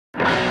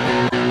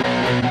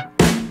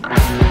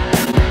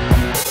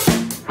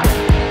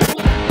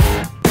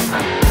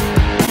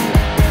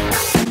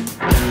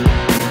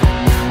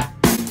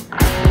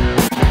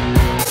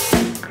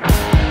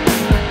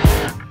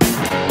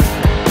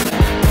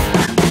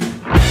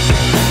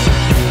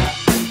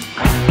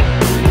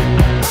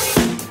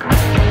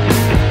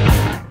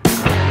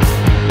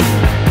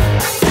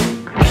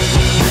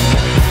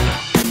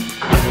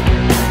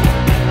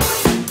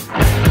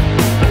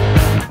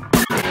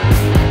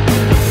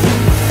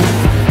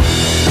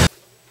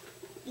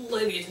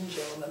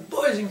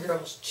Boys and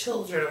girls,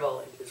 children of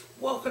all ages,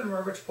 welcome to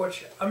Robert Sports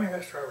Show. I'm your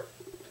host, Robert.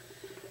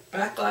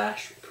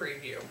 Backlash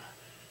preview.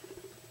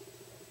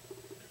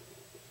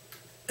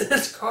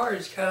 This card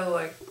is kind of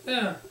like,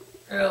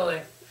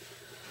 really.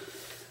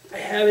 I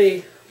have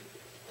a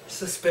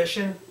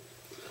suspicion.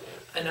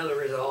 I know the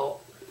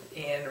result,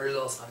 and the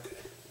result's not good.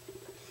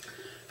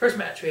 First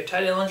match, we have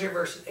Ty Dillinger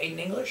versus Aiden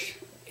English.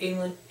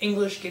 Aiden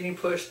English getting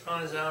pushed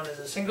on his own as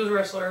a singles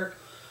wrestler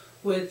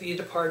with the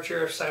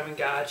departure of Simon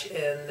Gotch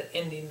and the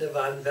ending the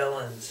Von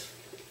Villains.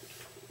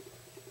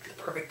 The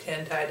Perfect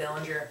 10, Ty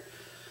Dillinger,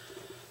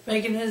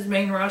 making his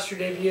main roster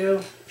debut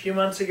a few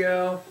months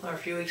ago, or a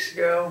few weeks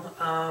ago.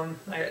 I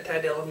got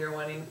Ty Dillinger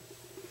winning.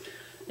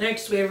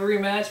 Next, we have a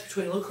rematch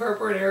between Luke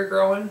Harper and Eric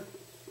Rowan.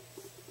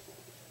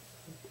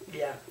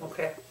 Yeah,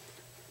 okay.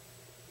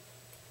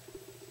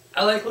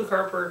 I like Luke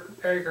Harper.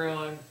 Eric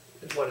Rowan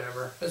is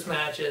whatever. This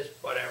match is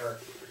whatever.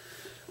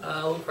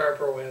 Luke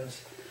Harper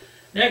wins.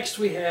 Next,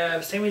 we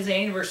have Sami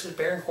Zayn versus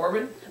Baron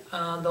Corbin.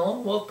 The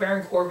Lone Wolf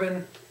Baron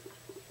Corbin.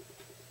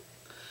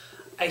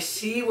 I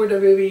see where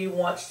WWE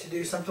wants to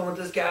do something with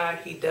this guy.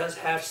 He does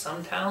have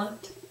some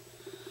talent.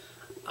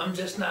 I'm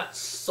just not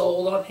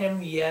sold on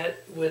him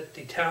yet with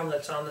the talent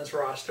that's on this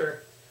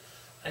roster.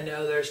 I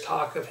know there's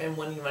talk of him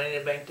winning Money in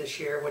the Bank this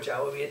year, which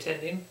I will be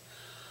attending.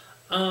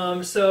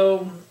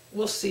 So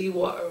we'll see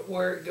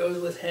where it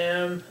goes with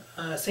him.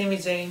 Sami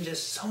Zayn,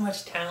 just so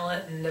much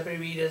talent, and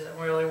WWE doesn't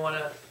really want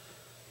to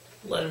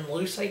let him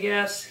loose, I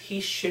guess.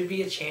 He should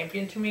be a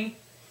champion to me.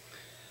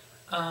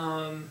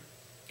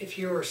 If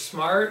you were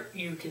smart,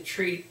 you could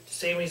treat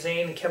Sami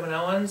Zayn and Kevin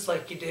Owens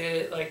like you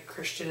did, like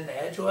Christian and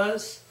Edge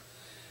was.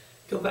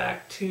 Go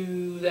back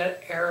to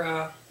that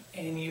era,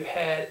 and you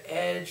had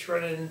Edge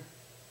running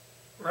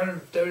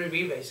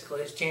WWE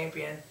basically as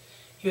champion.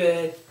 You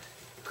had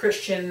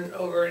Christian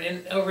over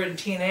in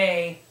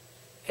TNA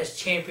as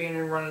champion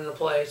and running the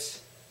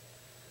place.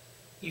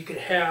 You could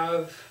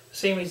have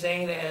Sami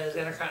Zayn as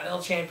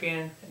Intercontinental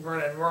Champion and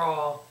running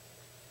Raw.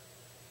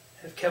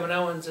 Have Kevin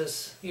Owens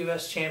as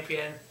U.S.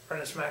 Champion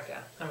running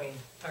SmackDown.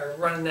 Or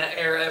running that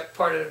era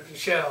part of the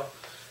show.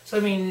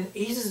 So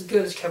he's as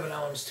good as Kevin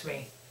Owens to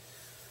me.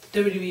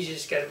 WWE's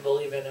just got to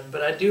believe in him.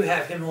 But I do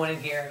have him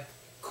winning here.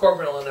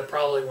 Corbin will end up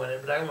probably winning,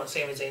 but I want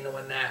Sami Zayn to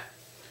win that.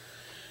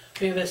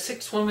 We have a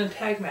 6-woman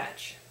tag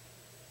match.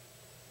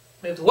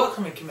 We have the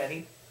Welcoming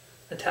Committee,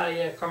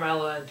 Natalya,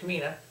 Carmella, and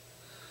Tamina,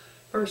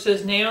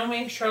 versus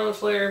Naomi, Charlotte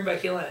Flair, and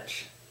Becky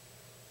Lynch.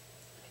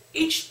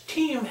 Each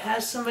team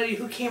has somebody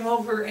who came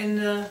over in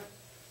the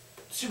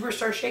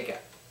Superstar Shakeup.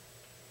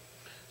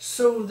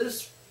 So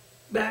this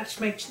match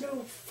makes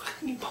no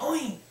fucking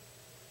point.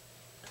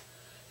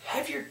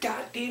 Have your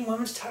goddamn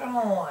women's title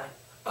on the line.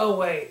 Oh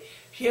wait,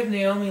 if you have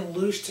Naomi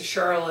lose to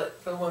Charlotte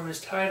for the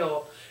women's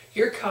title,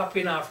 you're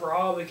copying off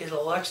Raw because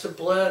Alexa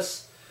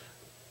Bliss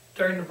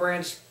during the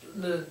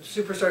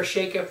Superstar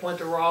Shakeup went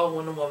to Raw and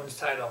won the women's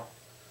title.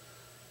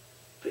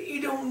 But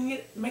you don't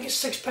make a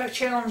 6-pack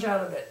challenge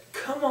out of it.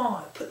 Come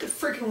on, put the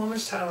freaking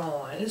women's title on the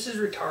line. This is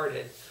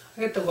retarded.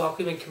 I got the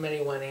Welcoming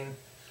Committee winning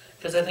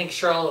because I think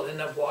Charlotte will end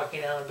up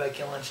walking out on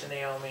Becky Lynch and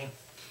Naomi.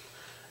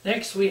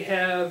 Next, we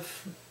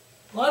have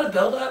a lot of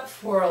build-up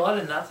for a lot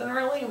of nothing,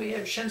 really. We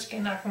have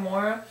Shinsuke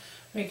Nakamura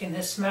making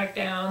his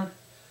SmackDown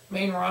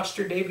main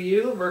roster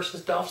debut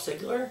versus Dolph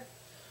Ziggler.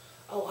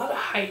 A lot of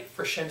hype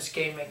for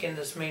Shinsuke making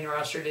this main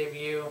roster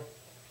debut.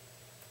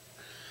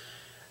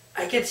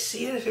 I could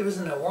see it if it was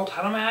in a world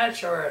title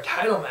match or a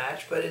title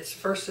match, but it's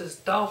versus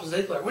Dolph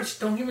Ziggler, which,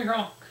 don't get me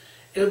wrong,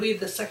 it'll be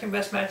the second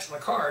best match on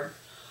the card.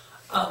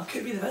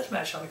 Could be the best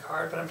match on the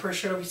card, but I'm pretty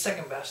sure it'll be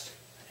second best.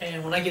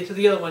 And when I get to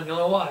the other one, you'll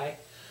know why.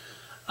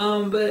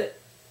 But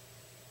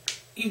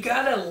you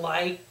gotta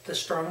like the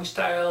strong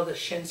style, the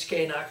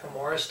Shinsuke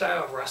Nakamura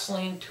style of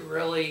wrestling to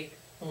really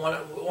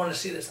want to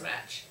see this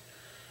match.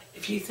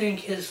 If you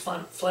think his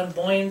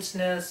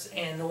flamboyantness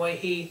and the way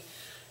he,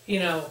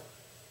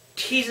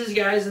 teases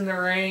guys in the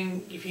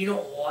ring, if you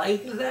don't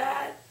like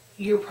that,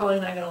 you're probably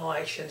not going to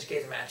like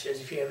Shinsuke's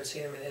matches if you haven't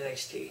seen him in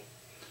NXT.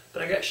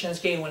 But I got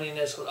Shinsuke winning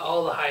this with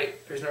all the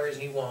hype. There's no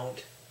reason he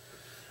won't.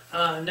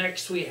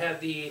 Next, we have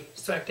the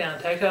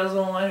SmackDown Tag Titles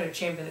on the line. We have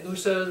Champion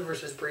Usos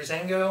versus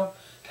Breezango,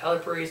 Tyler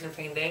Breeze and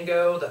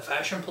Fandango, the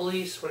Fashion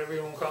Police, whatever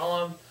you want to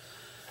call them.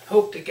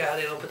 Hope to God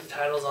they don't put the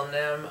titles on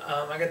them.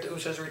 I got the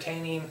Usos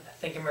retaining. I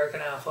think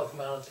American Alpha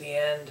come out at the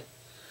end.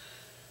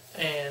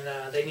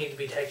 And they need to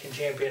be tag team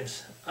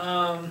champions.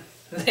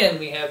 Then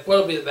we have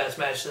what'll be the best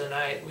match of the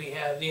night. We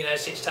have the United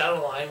States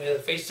title line. We have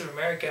the Face of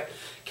America,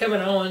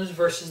 Kevin Owens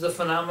versus the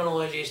phenomenal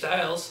AJ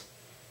Styles.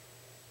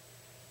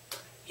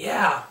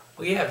 Yeah,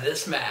 we have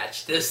this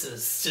match. This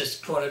is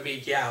just going to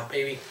be, yeah,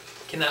 baby.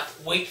 Cannot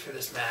wait for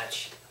this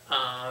match.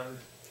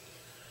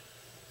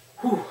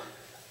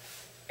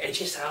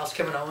 AJ Styles,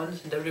 Kevin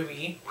Owens, and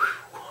WWE.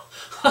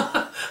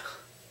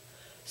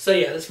 So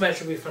yeah, this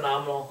match will be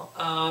phenomenal.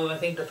 I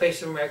think the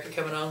Face of America,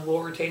 Kevin Owens,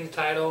 will retain the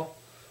title.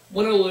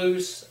 Win or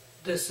lose,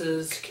 this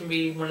can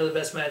be one of the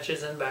best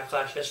matches in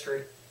Backlash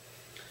history.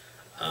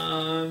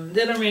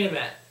 Then our main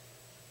event.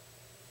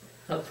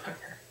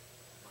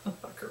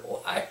 Motherfucker,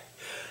 why?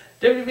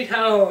 WWE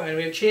title, and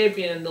we have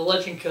champion, the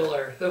Legend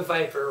Killer, the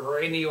Viper,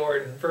 Randy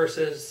Orton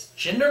versus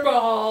Jinder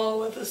Mahal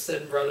with the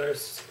Sin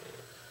Brothers.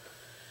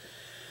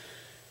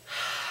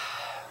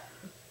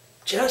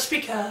 Just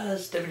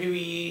because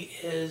WWE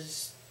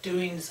is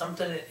doing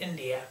something in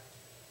India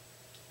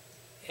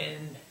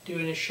and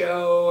doing a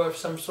show of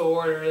some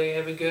sort, or they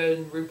have a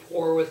good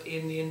rapport with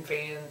Indian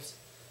fans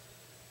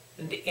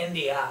and the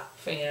India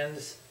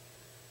fans,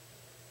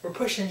 we're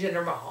pushing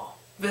Jinder Mahal.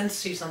 Vince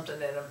sees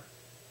something in him.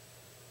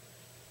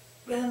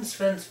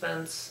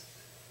 Vince.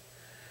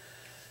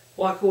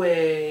 Walk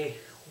away,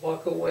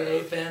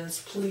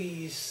 Vince,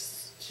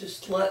 please.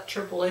 Just let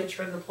Triple H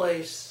run the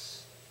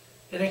place.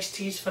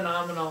 NXT's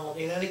phenomenal.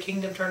 The United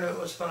Kingdom tournament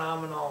was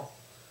phenomenal.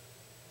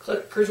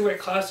 Cruiserweight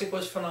Classic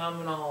was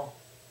phenomenal.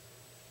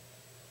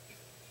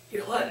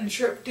 You're letting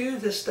Tripp do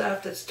this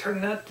stuff that's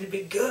turning out to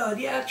be good.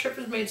 Yeah, Tripp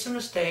has made some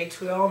mistakes,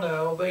 we all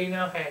know, but you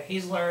know, hey,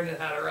 he's learning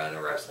how to run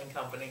a wrestling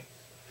company.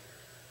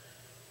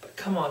 But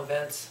come on,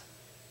 Vince.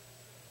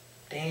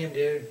 Damn,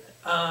 dude.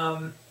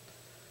 I'm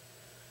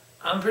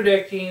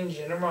predicting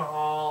Jinder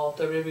Mahal,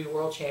 WWE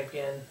World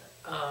Champion.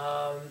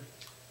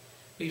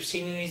 We've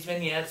seen in these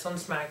vignettes on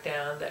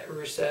SmackDown that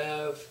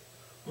Rusev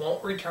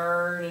won't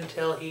return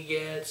until he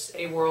gets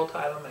a world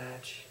title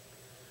match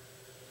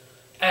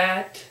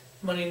at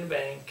Money in the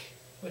Bank,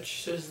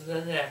 which is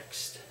the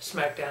next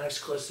SmackDown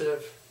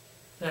exclusive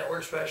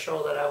network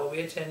special that I will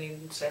be attending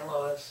in St.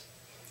 Louis.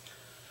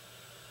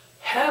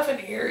 Have an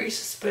eerie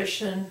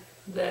suspicion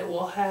that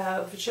we'll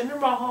have Jinder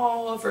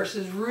Mahal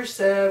versus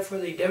Rusev for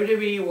the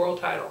WWE World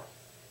Title.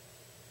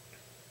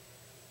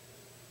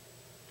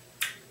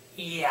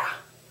 Yeah,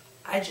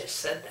 I just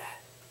said that.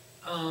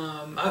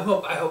 I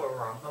hope I'm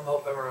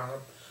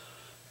wrong.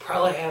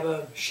 Probably have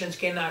a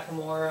Shinsuke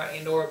Nakamura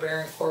and or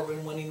Baron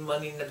Corbin winning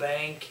Money in the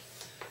Bank.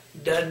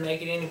 Doesn't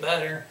make it any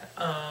better.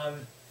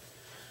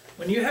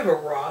 When you have a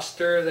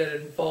roster that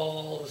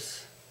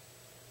involves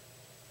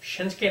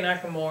Shinsuke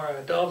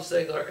Nakamura, Dolph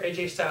Ziggler,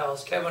 AJ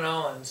Styles, Kevin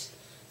Owens,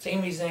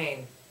 Sami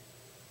Zayn,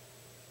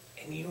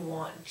 and you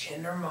want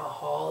Jinder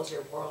Mahal as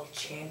your world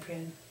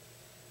champion?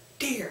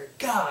 Dear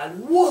God,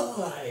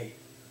 why?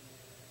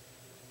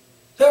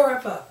 That'll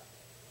wrap up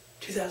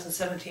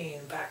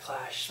 2017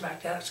 Backlash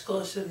SmackDown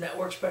exclusive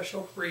network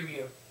special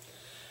review.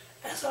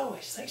 As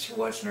always, thanks for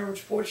watching our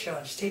sports show,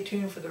 and stay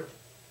tuned for the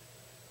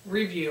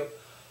review.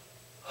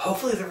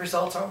 Hopefully the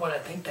results aren't what I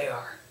think they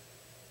are.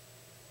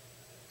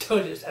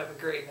 Don't just have a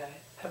great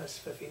night. Have a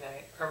spiffy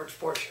night. Robert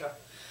Sports Show.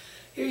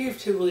 Your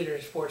YouTube leader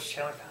in sports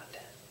channel content.